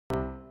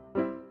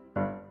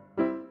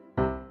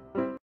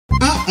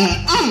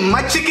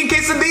My chicken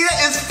quesadilla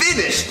is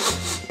finished.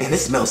 And it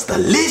smells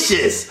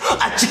delicious.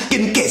 A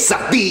chicken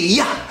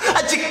quesadilla.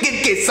 A chicken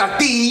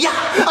quesadilla.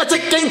 A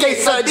chicken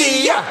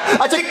quesadilla.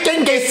 A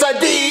chicken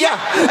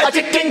quesadilla. A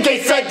chicken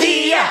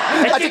quesadilla.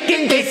 A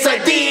chicken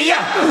quesadilla.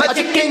 A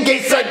chicken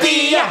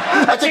quesadilla.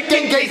 A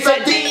chicken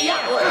quesadilla.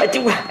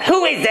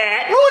 Who is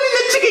that? Ruining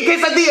the chicken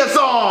quesadilla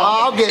song.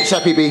 I'll get it,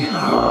 Chef Pee-Pee.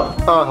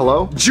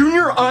 Hello?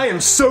 Junior, I am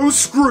so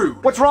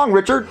screwed. What's wrong,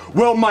 Richard?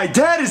 Well, my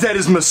dad is at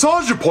his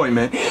massage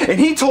appointment, and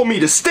he told me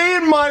to stay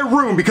in my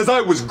room because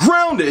I was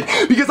grounded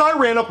because I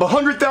ran up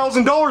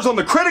 $100,000 on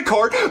the credit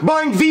card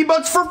buying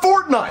V-Bucks for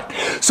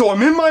Fortnite. So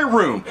I'm in my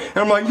room, and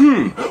I'm like,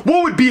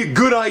 what would be a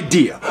good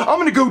idea? I'm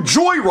gonna go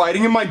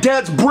joyriding in my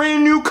dad's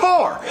brand new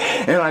car.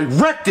 And I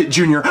wrecked it,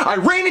 Junior. I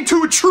ran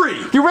into a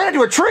tree. You ran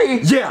into a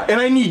tree? Yeah, and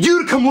I need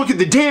you to come look at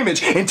the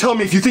damage and tell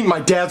me if you think my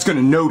dad's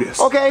gonna notice.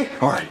 Okay.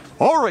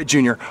 All right,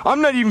 Junior.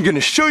 I'm not even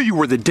gonna show you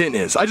where the dent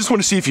is. I just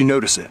want to see if you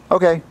notice it.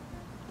 Okay.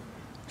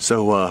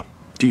 So,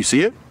 do you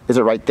see it? Is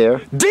it right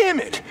there? Damn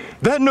it!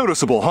 That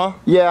noticeable, huh?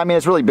 Yeah, I mean,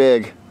 it's really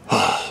big.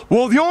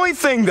 Well, the only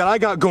thing that I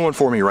got going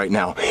for me right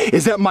now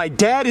is that my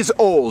dad is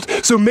old,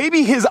 so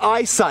maybe his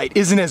eyesight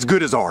isn't as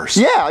good as ours.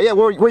 Yeah,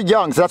 we're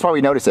young, so that's why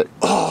we notice it.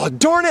 Oh,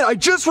 darn it, I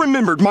just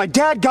remembered my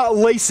dad got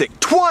LASIK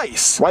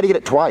twice. Why'd he get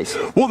it twice?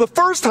 Well, the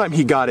first time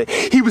he got it,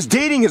 he was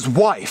dating his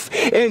wife,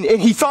 and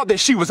he thought that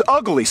she was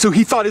ugly, so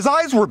he thought his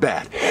eyes were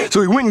bad.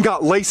 So he went and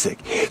got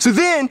LASIK. So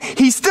then,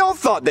 he still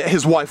thought that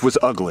his wife was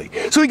ugly,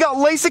 so he got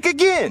LASIK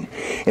again.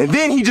 And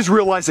then he just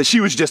realized that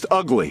she was just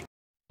ugly.